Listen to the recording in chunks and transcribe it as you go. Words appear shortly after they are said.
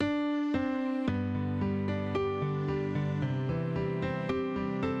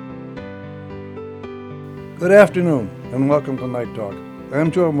Good afternoon, and welcome to Night Talk. I'm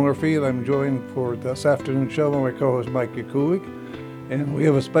Joe Murphy, and I'm joined for this afternoon show by my co-host Mike Yakulik. And we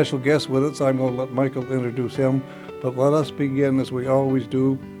have a special guest with us. I'm going to let Michael introduce him. But let us begin, as we always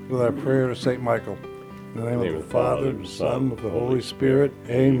do, with our prayer to St. Michael. In the name of the Father, the Son, of the Holy Spirit.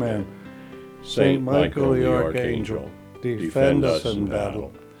 Amen. St. Michael the Archangel, defend us in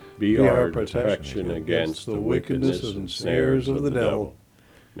battle. Be our protection against the wickedness and snares of the devil.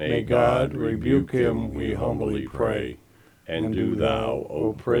 May God rebuke him, we humbly pray. And do thou,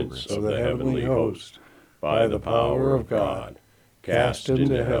 O Prince of the heavenly host, by the power of God, cast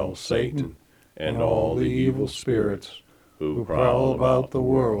into hell Satan and all the evil spirits who prowl about the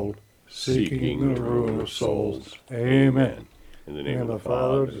world, seeking the ruin of souls. Amen. In the name of the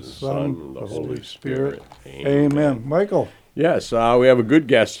Father, the Son, and the Holy Spirit. Amen. Michael. Yes, we have a good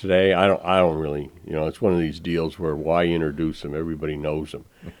guest today. I don't really, it's one of these deals where why introduce him? Everybody knows him.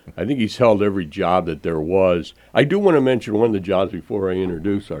 I think he's held every job that there was. I do want to mention one of the jobs before I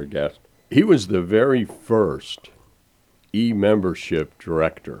introduce our guest. He was the very first e-membership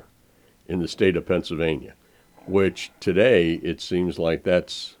director in the state of Pennsylvania, which today it seems like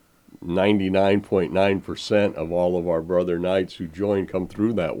that's 99.9% of all of our brother knights who join come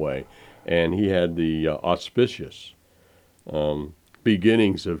through that way. And he had the auspicious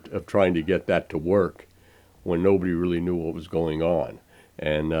beginnings of trying to get that to work when nobody really knew what was going on.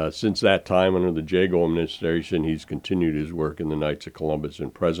 And since that time, under the Jago administration, he's continued his work in the Knights of Columbus,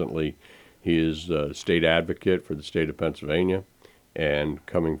 and presently he is state advocate for the state of Pennsylvania. And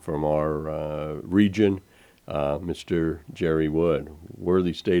coming from our region, Mr. Jerry Wood,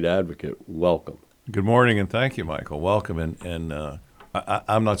 worthy state advocate, welcome. Good morning, and thank you, Michael. Welcome, and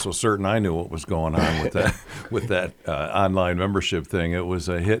I'm not so certain I knew what was going on with that online membership thing. It was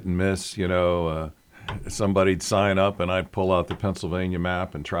a hit and miss, somebody'd sign up and I'd pull out the Pennsylvania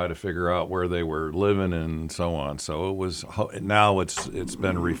map and try to figure out where they were living and so on. So it was, now it's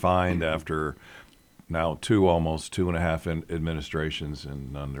been refined after now almost 2.5 administrations,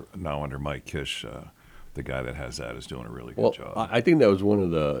 and now under Mike Kish, the guy that has that is doing a really good job. I think that was one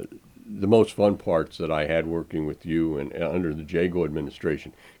of the most fun parts that I had working with you and under the Jago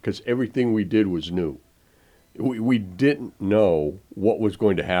administration, because everything we did was new. We didn't know what was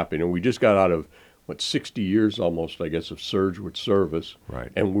going to happen, and we just got out of 60 years almost, I guess, of Surge with Service,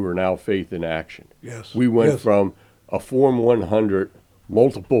 right? And we were now Faith in Action. Yes. We went from a Form 100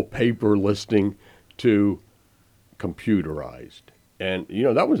 multiple paper listing to computerized. And,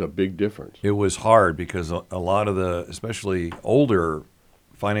 that was a big difference. It was hard because a lot of the, especially older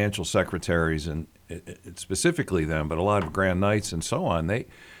financial secretaries, and specifically them, but a lot of Grand Knights and so on,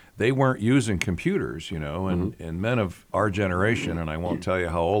 they weren't using computers, and men of our generation, and I won't tell you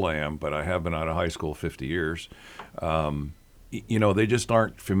how old I am, but I have been out of high school 50 years, they just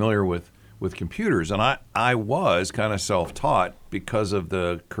aren't familiar with computers. And I was kind of self-taught because of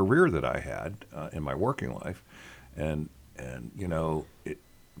the career that I had in my working life. And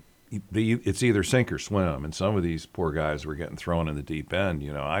it's either sink or swim, and some of these poor guys were getting thrown in the deep end.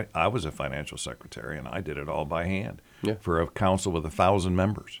 I was a financial secretary, and I did it all by hand for a council with 1,000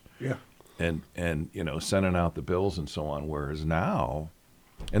 members. Yeah, and sending out the bills and so on. Whereas now,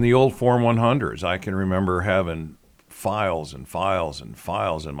 in the old Form 100s, I can remember having files and files and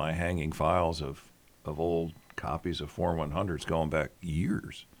files in my hanging files of old copies of Form 100s going back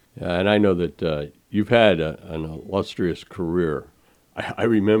years. Yeah, and I know that you've had an illustrious career. I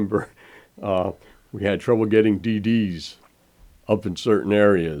remember we had trouble getting DDs up in certain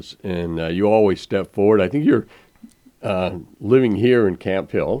areas, and you always step forward. I think you're living here in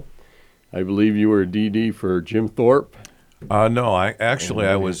Camp Hill. I believe you were a DD for Jim Thorpe. No, I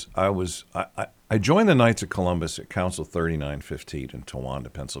joined the Knights of Columbus at Council 3915 in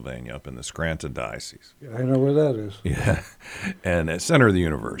Towanda, Pennsylvania, up in the Scranton Diocese. Yeah, I know where that is. Yeah, and at center of the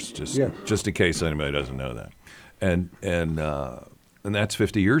universe, just in case anybody doesn't know that, and that's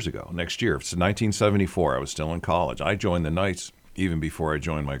 50 years ago. Next year, it's 1974. I was still in college. I joined the Knights even before I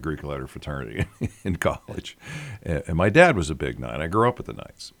joined my Greek letter fraternity in college, and my dad was a big Knight. I grew up with the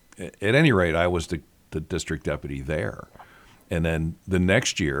Knights. At any rate, I was the district deputy there. And then the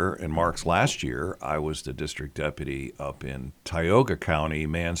next year, and Mark's last year, I was the district deputy up in Tioga County,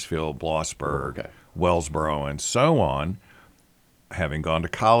 Mansfield, Blossburg, Wellsboro, and so on. Having gone to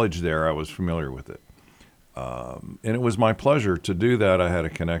college there, I was familiar with it. And it was my pleasure to do that. I had a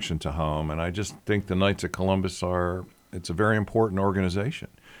connection to home, and I just think the Knights of Columbus it's a very important organization.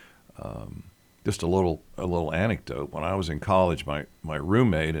 Just a little anecdote. When I was in college, my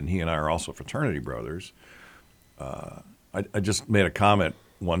roommate, and he and I are also fraternity brothers, I just made a comment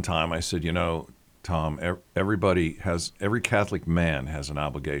one time. I said, Tom, every Catholic man has an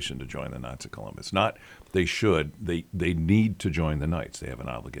obligation to join the Knights of Columbus. Not they should, they need to join the Knights. They have an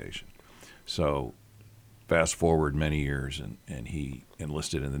obligation. So fast forward many years, and he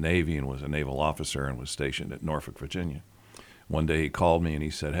enlisted in the Navy and was a naval officer and was stationed at Norfolk, Virginia. One day he called me and he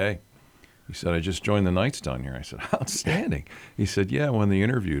said, "Hey," he said, "I just joined the Knights down here." I said, "Outstanding." He said, "Yeah, when they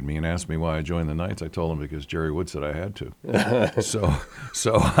interviewed me and asked me why I joined the Knights, I told them because Jerry Wood said I had to."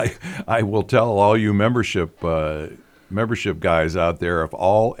 So I will tell all you membership guys out there, if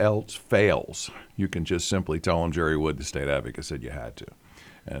all else fails, you can just simply tell them Jerry Wood, the state advocate, said you had to.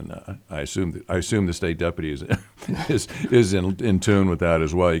 And I assume the state deputy is in tune with that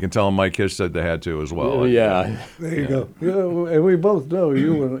as well. You can tell them Mike Kish said they had to as well. Yeah. There you go. Yeah, and we both know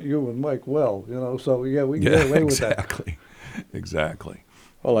you and Mike well, so yeah, we can get away with that. Exactly.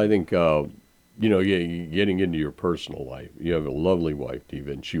 Well, I think, getting into your personal life, you have a lovely wife,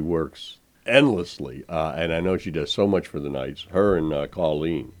 Tiva, and she works endlessly. And I know she does so much for the Knights. Her and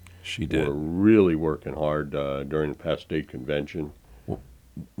Colleen She did. were really working hard during the past state convention.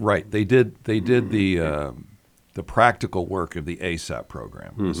 Right. They did the practical work of the ASAP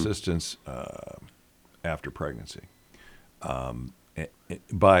program, assistance after pregnancy,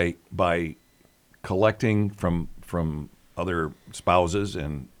 by collecting from other spouses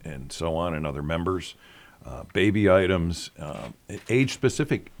and so on and other members, baby items,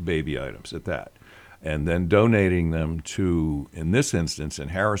 age-specific baby items at that, and then donating them to, in this instance in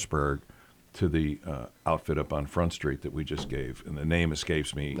Harrisburg, to the outfit up on Front Street that we just gave, and the name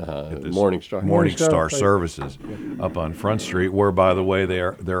escapes me. Morningstar Services up on Front Street, where, by the way,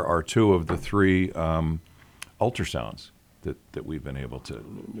 there are 2 of the 3 ultrasounds that we've been able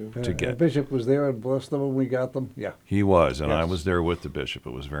to get. Bishop was there and blessed them when we got them. Yeah, he was, and yes. I was there with the bishop.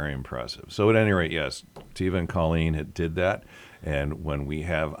 It was very impressive. So at any rate, yes, Tiva and Colleen did that, and when we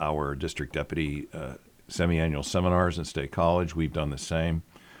have our district deputy semi-annual seminars in State College, we've done the same.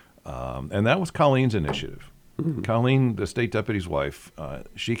 And that was Colleen's initiative. Mm-hmm. Colleen, the state deputy's wife,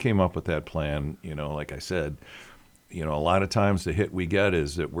 she came up with that plan. Like I said, a lot of times the hit we get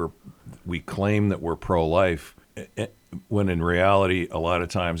is that we claim that we're pro-life, when in reality, a lot of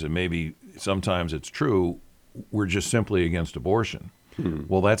times, and maybe sometimes it's true, we're just simply against abortion. Mm-hmm.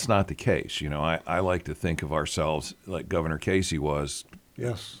 Well, that's not the case. I like to think of ourselves like Governor Casey was.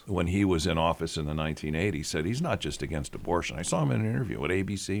 Yes. When he was in office in the 1980s, said he's not just against abortion. I saw him in an interview at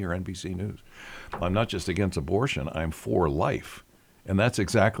ABC or NBC News. I'm not just against abortion, I'm for life. And that's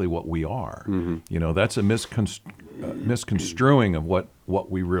exactly what we are. Mm-hmm. That's a misconstruing of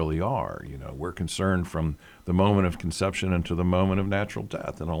what we really are. We're concerned from the moment of conception into the moment of natural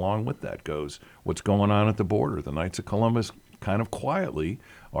death. And along with that goes what's going on at the border. The Knights of Columbus kind of quietly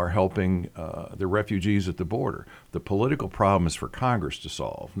are helping the refugees at the border. The political problem is for Congress to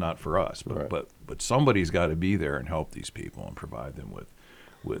solve, not for us. But somebody's got to be there and help these people and provide them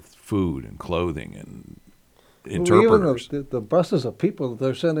with food and clothing and interpreters. Even the buses of people that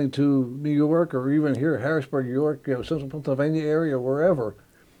they're sending to New York or even here, Harrisburg, New York, Central Pennsylvania area, wherever,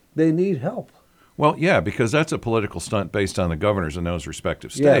 they need help. Well, yeah, because that's a political stunt based on the governors in those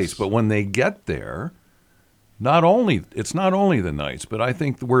respective states. Yes. But when they get there, it's not only the Knights, but I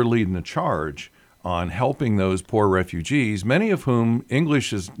think we're leading the charge on helping those poor refugees, many of whom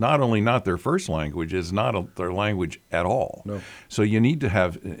English is not only not their first language, is not their language at all. No. So you need to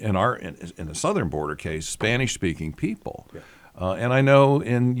have, in the southern border case, Spanish-speaking people. Yeah. And I know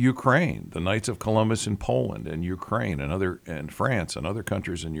in Ukraine, the Knights of Columbus in Poland and Ukraine and France and other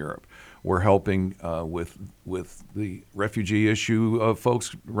countries in Europe, we're helping with the refugee issue of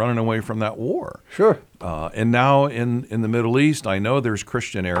folks running away from that war. Sure. And now in the Middle East, I know there's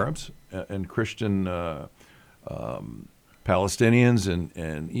Christian Arabs and Christian Palestinians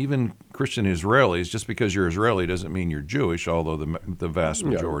and even Christian Israelis. Just because you're Israeli doesn't mean you're Jewish, although the vast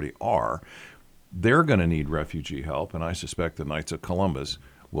majority are. They're going to need refugee help, and I suspect the Knights of Columbus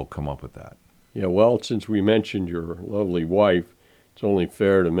will come up with that. Yeah, well, since we mentioned your lovely wife, it's only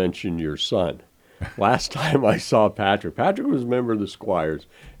fair to mention your son. Last time I saw Patrick was a member of the Squires,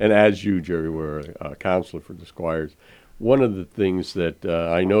 and as you, Jerry, were a counselor for the Squires. One of the things that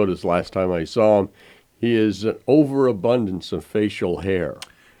I noticed last time I saw him, he is an overabundance of facial hair.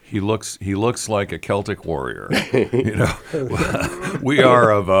 He looks like a Celtic warrior. We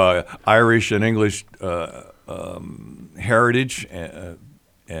are of Irish and English heritage,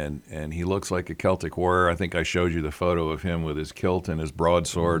 and he looks like a Celtic warrior. I think I showed you the photo of him with his kilt and his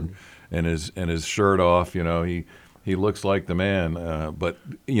broadsword and his shirt off. He looks like the man, but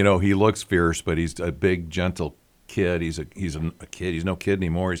he looks fierce. But he's a big, gentle kid. He's a kid. He's no kid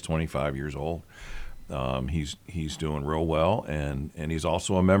anymore. He's 25 years old. He's doing real well, and he's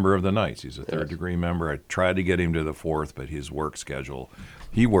also a member of the Knights. He's a third degree member. I tried to get him to the fourth, but his work schedule,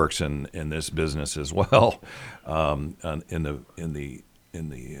 he works in this business as well, in the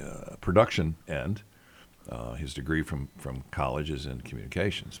production end. His degree from college is in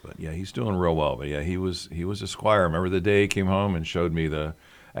communications, but yeah, he's doing real well. But yeah, he was a squire. Remember the day he came home and showed me the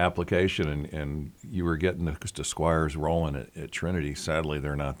application, and you were getting the squires rolling at Trinity. Sadly,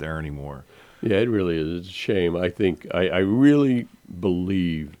 they're not there anymore. Yeah, it really is. It's a shame. I think I really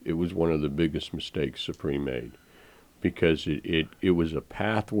believe it was one of the biggest mistakes Supreme made, because it was a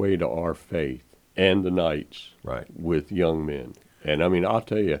pathway to our faith and the Knights Right. with young men. And I mean, I'll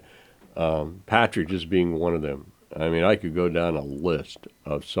tell you, Patrick just being one of them. I mean, I could go down a list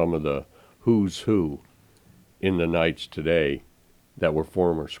of some of the who's who in the Knights today that were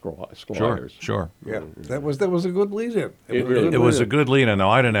former squires. Sure. Yeah, that was a good lead-in. It was a good lead, and no,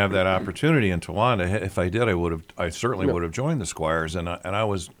 I didn't have that opportunity in Towanda. If I did, I certainly would have joined the Squires, and I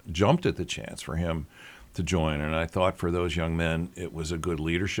was jumped at the chance for him to join. And I thought for those young men, it was a good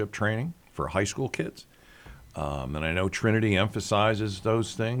leadership training for high school kids. And I know Trinity emphasizes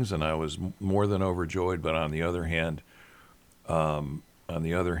those things, and I was more than overjoyed. But on the other hand,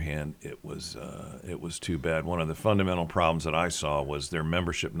 it was too bad. One of the fundamental problems that I saw was their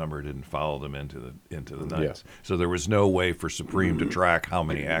membership number didn't follow them into the Knights. Yeah. So there was no way for Supreme to track how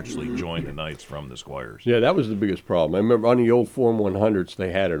many actually joined the Knights from the Squires. Yeah, that was the biggest problem. I remember on the old Form 100s,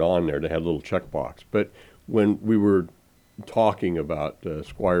 they had it on there. They had a little checkbox. But when we were talking about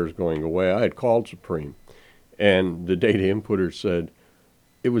Squires going away, I had called Supreme, and the data inputter said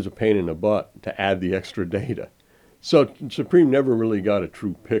it was a pain in the butt to add the extra data. So Supreme never really got a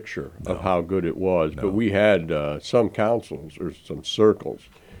true picture of how good it was. No. But we had some councils or some circles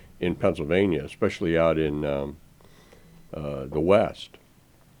in Pennsylvania, especially out in the West,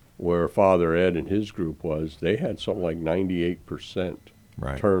 where Father Ed and his group was. They had something like 98%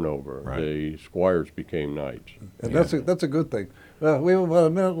 Right. turnover. Right. The Squires became Knights. And that's a good thing. We have about a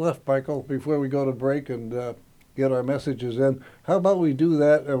minute left, Michael, before we go to break and get our messages in. How about we do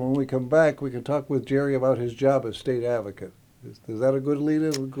that, and when we come back, we can talk with Jerry about his job as state advocate. Is that a good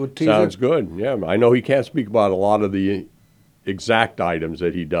lead-in, a good teaser? Sounds good. Yeah, I know he can't speak about a lot of the exact items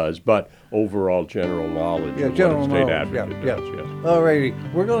that he does, but overall general knowledge Yeah, of general what a state knowledge. advocate Yeah, does. yeah. Yes. All righty.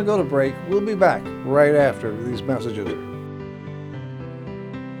 We're going to go to break. We'll be back right after these messages.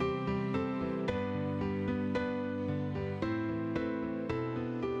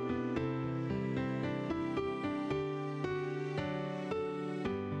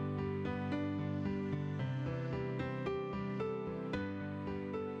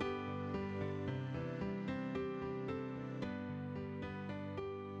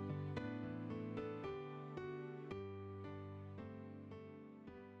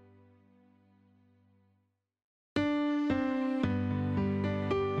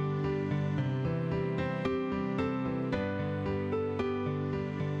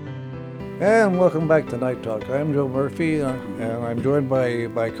 And welcome back to Night Talk. I'm Joe Murphy, and I'm joined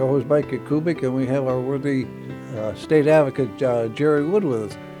by co-host Mike Kubik, and we have our worthy state advocate, Jerry Wood,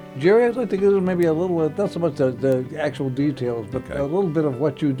 with us. Jerry, I'd like to get into maybe a little, not so much the actual details, but Okay. a little bit of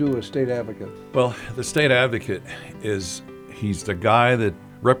what you do as state advocate. Well, the state advocate he's the guy that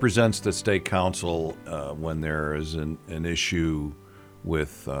represents the state council when there is an issue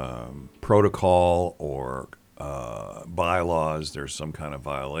with protocol or bylaws, there's some kind of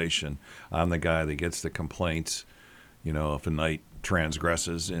violation. I'm the guy that gets the complaints, if a knight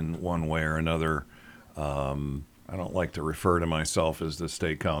transgresses in one way or another. I don't like to refer to myself as the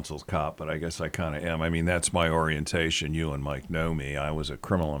state council's cop, but I guess I kind of am. I mean, that's my orientation. You and Mike know me. I was a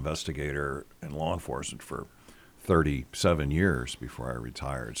criminal investigator in law enforcement for 37 years before I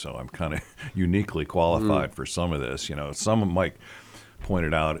retired, so I'm kind of uniquely qualified for some of this. Some of Mike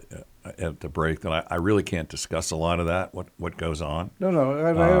pointed out at the break that I really can't discuss a lot of that, what goes on. No,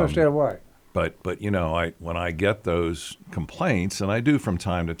 I understand why. But when I get those complaints, and I do from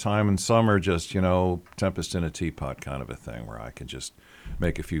time to time, and some are just tempest in a teapot kind of a thing, where I can just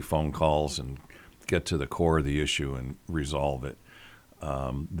make a few phone calls and get to the core of the issue and resolve it.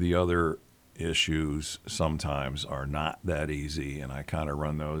 The other issues sometimes are not that easy, and I kind of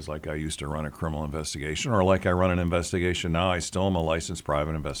run those like I used to run a criminal investigation, or like I run an investigation now. I still am a licensed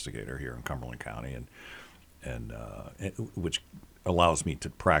private investigator here in Cumberland County, and which allows me to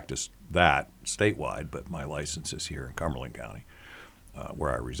practice that statewide, but my license is here in Cumberland County,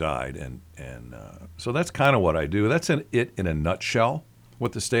 where I reside, and so that's kind of what I do. That's it in a nutshell.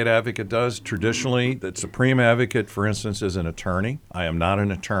 What the state advocate does traditionally, the supreme advocate, for instance, is an attorney. I am not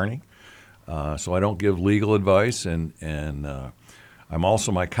an attorney. So I don't give legal advice, and I'm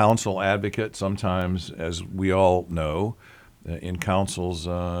also my council advocate. Sometimes, as we all know, in councils,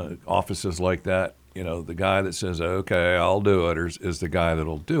 offices like that, the guy that says, "Okay, I'll do it," is the guy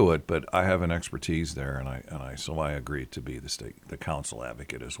that'll do it. But I have an expertise there, so I agree to be the council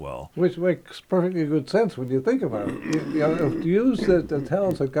advocate as well. Which makes perfectly good sense when you think about it. To use the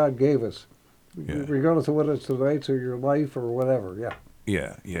talents that God gave us, Yeah. regardless of whether it's the Knights or your life or whatever. Yeah.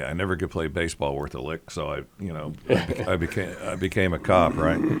 Yeah. I never could play baseball worth a lick, so I became a cop,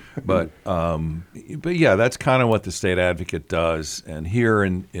 right? But yeah, that's kind of what the state advocate does. And here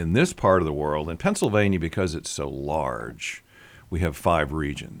in this part of the world, in Pennsylvania, because it's so large, we have 5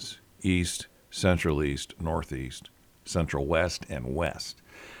 regions: East, Central East, Northeast, Central West, and West.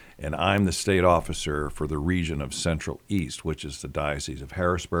 And I'm the state officer for the region of Central East, which is the Diocese of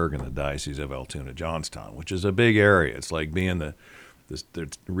Harrisburg and the Diocese of Altoona-Johnstown, which is a big area. It's like being the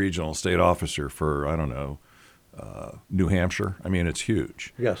regional state officer for, I don't know, New Hampshire. I mean, it's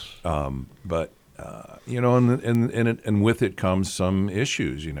huge. Yes. But and with it comes some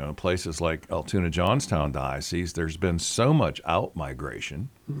issues. Places like Altoona-Johnstown Diocese, there's been so much out-migration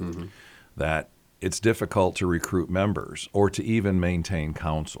that it's difficult to recruit members or to even maintain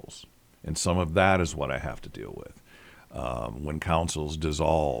councils. And some of that is what I have to deal with. When councils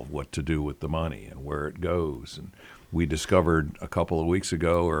dissolve, what to do with the money and where it goes. And we discovered a couple of weeks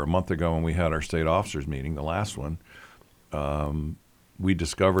ago or a month ago when we had our state officers meeting, the last one, we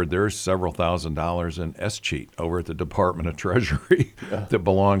discovered there's several $1,000s in S-cheat over at the Department of Treasury that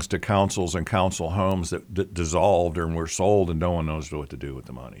belongs to councils and council homes that dissolved and were sold, and no one knows what to do with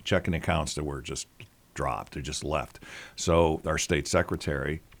the money. Checking accounts that were just dropped, they just left. So our state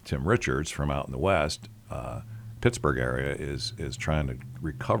secretary, Tim Richards, from out in the West, Pittsburgh area, is trying to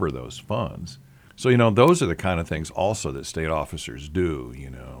recover those funds. So, those are the kind of things also that state officers do,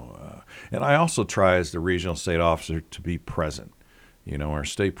 And I also try as the regional state officer to be present. Our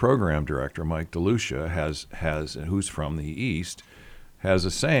state program director, Mike DeLucia, has who's from the East, has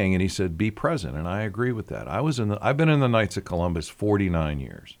a saying, and he said, "Be present," and I agree with that. I've been in the Knights of Columbus 49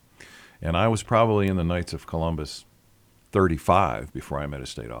 years, and I was probably in the Knights of Columbus 35 before I met a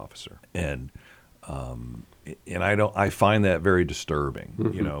state officer, and I find that very disturbing.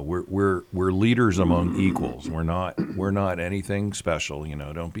 We're leaders among equals. We're not anything special.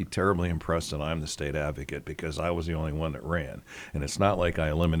 Don't be terribly impressed that I'm the state advocate because I was the only one that ran. And it's not like I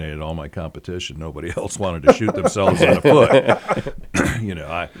eliminated all my competition. Nobody else wanted to shoot themselves in the foot.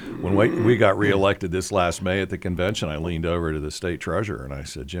 When we got reelected this last May at the convention, I leaned over to the state treasurer and I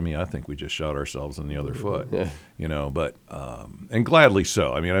said, "Jimmy, I think we just shot ourselves in the other foot." But and gladly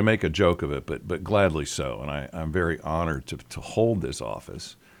so. I mean, I make a joke of it, but gladly so. And I'm very honored to hold this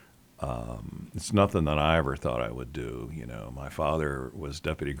office. It's nothing that I ever thought I would do. My father was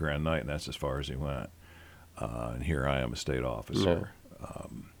Deputy Grand Knight, and that's as far as he went. And here I am, a state officer,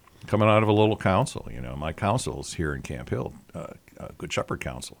 coming out of a little council. My council's here in Camp Hill, Good Shepherd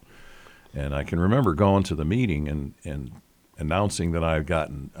Council. And I can remember going to the meeting and announcing that I've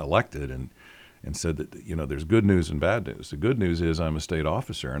gotten elected and said that, there's good news and bad news. The good news is I'm a state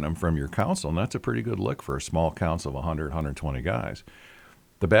officer and I'm from your council, and that's a pretty good lick for a small council of 100, 120 guys.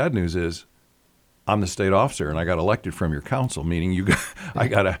 The bad news is I'm the state officer and I got elected from your council, meaning I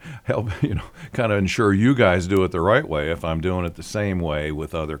got to help, kind of ensure you guys do it the right way if I'm doing it the same way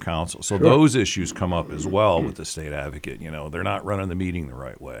with other councils. So those issues come up as well with the state advocate. They're not running the meeting the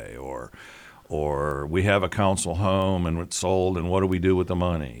right way, or we have a council home and it's sold, and what do we do with the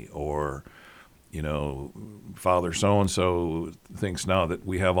money? Or Father so-and-so thinks now that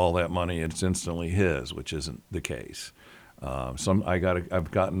we have all that money, it's instantly his, which isn't the case.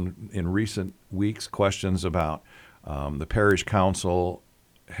 I've gotten in recent weeks questions about the parish council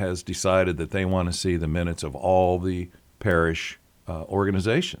has decided that they want to see the minutes of all the parish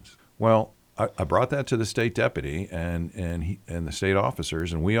organizations. Well, I brought that to the state deputy and the state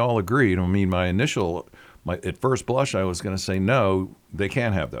officers, and we all agreed. I mean, at first blush, I was going to say no, they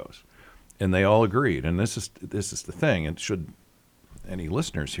can't have those. And they all agreed, and this is the thing. And should any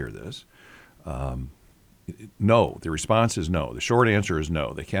listeners hear this, no. The response is no. The short answer is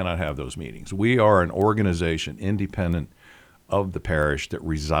no. They cannot have those meetings. We are an organization independent of the parish that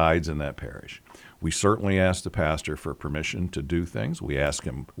resides in that parish. We certainly ask the pastor for permission to do things. We ask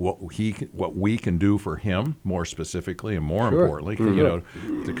him what we can do for him more specifically, and more importantly,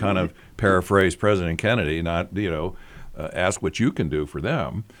 to kind of paraphrase President Kennedy, not ask what you can do for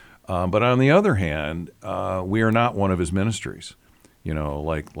them. But on the other hand, we are not one of his ministries,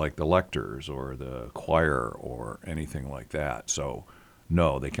 like the lectors or the choir or anything like that. So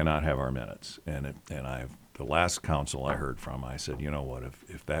no, they cannot have our minutes. And the last counsel I heard from, I said, you know what,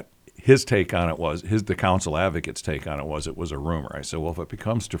 if that, his take on it was, the counsel advocate's take on it was a rumor. I said, well, if it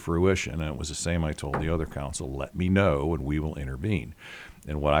becomes to fruition, and it was the same I told the other counsel, let me know and we will intervene.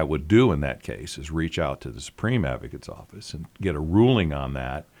 And what I would do in that case is reach out to the Supreme Advocate's office and get a ruling on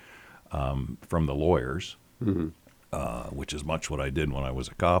that from the lawyers, which is much what I did when I was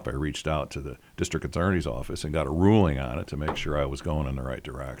a cop. I reached out to the district attorney's office and got a ruling on it to make sure I was going in the right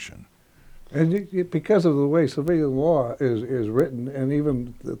direction. And because of the way civilian law is written, and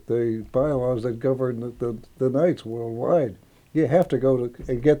even the bylaws that govern the Knights worldwide, you have to go to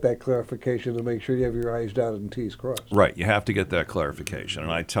and get that clarification to make sure you have your I's dotted and T's crossed. Right, you have to get that clarification.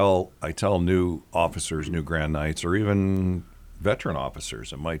 And I tell new officers, new Grand Knights, or even veteran officers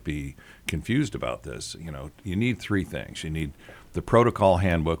that might be confused about this, you need three things. You need the protocol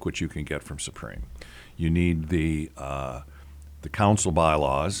handbook, which you can get from Supreme. You need the council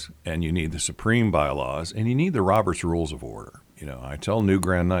bylaws, and you need the Supreme bylaws, and you need the Robert's Rules of Order. I tell new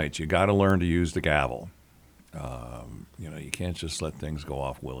Grand Knights, you got to learn to use the gavel. You can't just let things go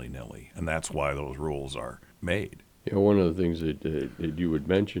off willy-nilly, and that's why those rules are made. One of the things that you would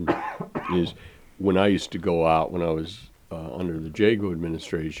mention is when I used to go out, when I was under the Jago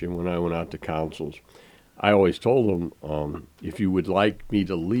administration, when I went out to councils, I always told them, if you would like me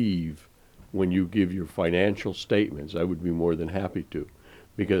to leave when you give your financial statements, I would be more than happy to.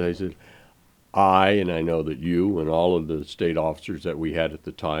 Because I said, and I know that you and all of the state officers that we had at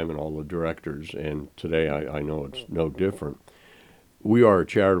the time and all the directors, and today I know it's no different, we are a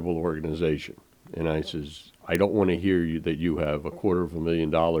charitable organization. And I says, I don't want to hear that you have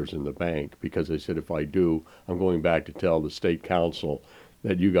 $250,000 in the bank, because I said, if I do, I'm going back to tell the state council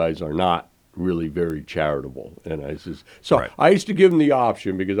that you guys are not really very charitable. And I says, so right. I used to give them the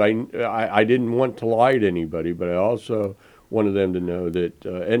option because I didn't want to lie to anybody, but I also wanted them to know that,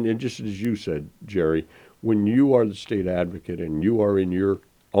 and just as you said, Jerry, when you are the state advocate and you are in your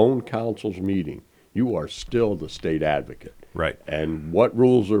own council's meeting, you are still the state advocate. Right. And what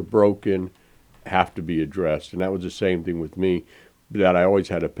rules are broken have to be addressed. And that was the same thing with me, that I always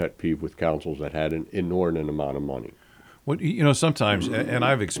had a pet peeve with councils that had an inordinate amount of money. Well, sometimes, and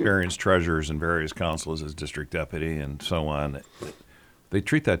I've experienced treasurers in various councils as district deputy and so on, they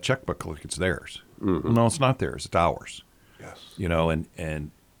treat that checkbook like it's theirs. Mm-hmm. No, it's not theirs. It's ours. Yes.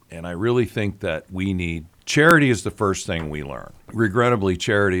 And I really think that we need charity is the first thing we learn. Regrettably,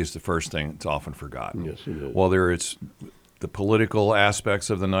 charity is the first thing that's often forgotten. Yes, it is. Whether it's the political aspects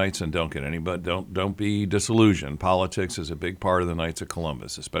of the Knights, and don't be disillusioned. Politics is a big part of the Knights of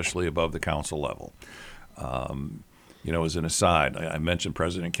Columbus, especially above the council level. As an aside, I mentioned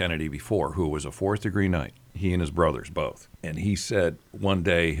President Kennedy before, who was a fourth-degree Knight, he and his brothers both. And he said one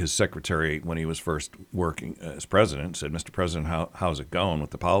day, his secretary, when he was first working as president, said, Mr. President, how's it going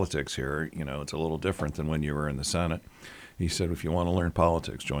with the politics here? It's a little different than when you were in the Senate. He said, if you want to learn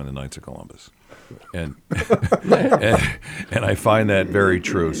politics, join the Knights of Columbus. And and I find that very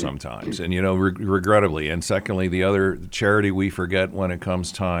true sometimes. And, regrettably. And secondly, the other charity we forget when it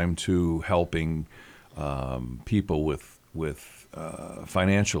comes time to helping people with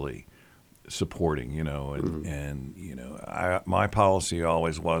financially supporting, my policy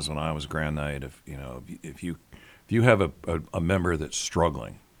always was when I was Grand Knight, if you have a member that's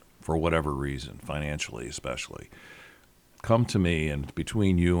struggling for whatever reason, financially especially, come to me, and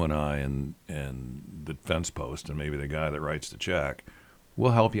between you and I and the fence post and maybe the guy that writes the check,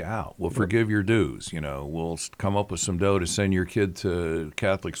 we'll help you out. We'll forgive your dues. We'll come up with some dough to send your kid to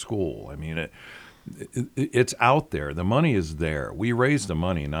Catholic school. I mean, it's out there. The money is there. We raise the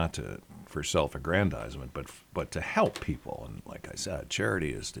money not for self-aggrandizement, but to help people. And like I said,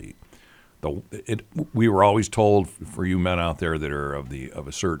 charity is we were always told, for you men out there that are of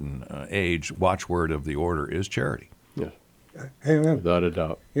a certain age, watchword of the order is charity. Yes. Amen. Without a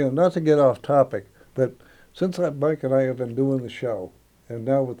doubt. Not to get off topic, but since Mike and I have been doing the show, and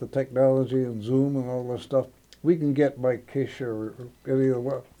now with the technology and Zoom and all this stuff, we can get Mike Kish or any of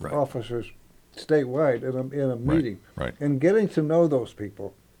the Right. officers statewide in a meeting. Right. And getting to know those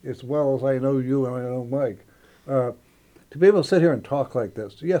people, as well as I know you and I know Mike, to be able to sit here and talk like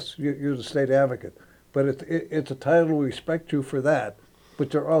this. Yes, you're the state advocate, but it's a title. We respect you for that,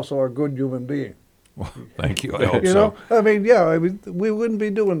 but you're also a good human being. Well, thank you. I hope so. We wouldn't be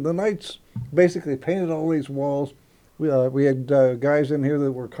doing the Knights. Basically, painted all these walls. We had guys in here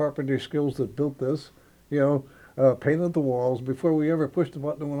that were carpentry skills that built this. Painted the walls before we ever pushed the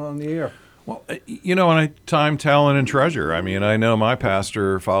button and went on the air. Well, and time, talent, and treasure. I mean, I know my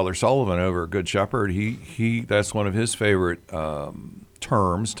pastor, Father Sullivan, over at Good Shepherd. He that's one of his favorite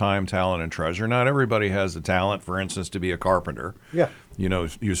terms, time, talent, and treasure. Not everybody has the talent, for instance, to be a carpenter. Yeah. You know,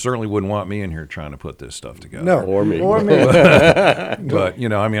 you certainly wouldn't want me in here trying to put this stuff together. No. Or me. But, you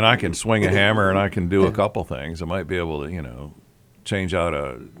know, I mean, I can swing a hammer and I can do a couple things. I might be able to, you know, change out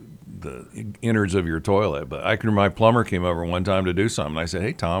the innards of your toilet. But I can remember my plumber came over one time to do something. I said,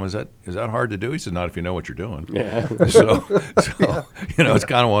 "Hey, Tom, is that hard to do?" He said, "Not if you know what you're doing." Yeah. So you know, it's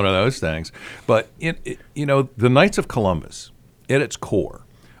kind of one of those things. But, you know, the Knights of Columbus, at its core,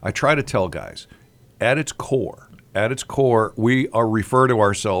 I try to tell guys, at its core, we refer to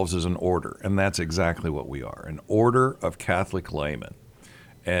ourselves as an order, and that's exactly what we are, an order of Catholic laymen.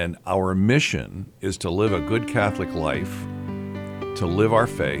 And our mission is to live a good Catholic life, to live our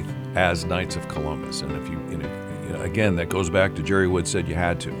faith as Knights of Columbus. And if you know, again, that goes back to Jerry Wood said you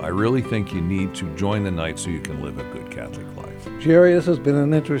had to. I really think you need to join the Knights so you can live a good Catholic life. Jerry, this has been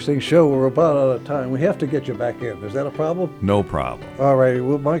an interesting show. We're about out of time. We have to get you back in. Is that a problem? No problem. All righty.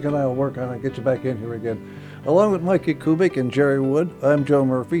 Well, Mike and I will work on it, get you back in here again. Along with Mikey Kubik and Jerry Wood, I'm Joe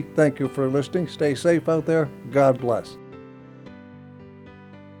Murphy. Thank you for listening. Stay safe out there. God bless.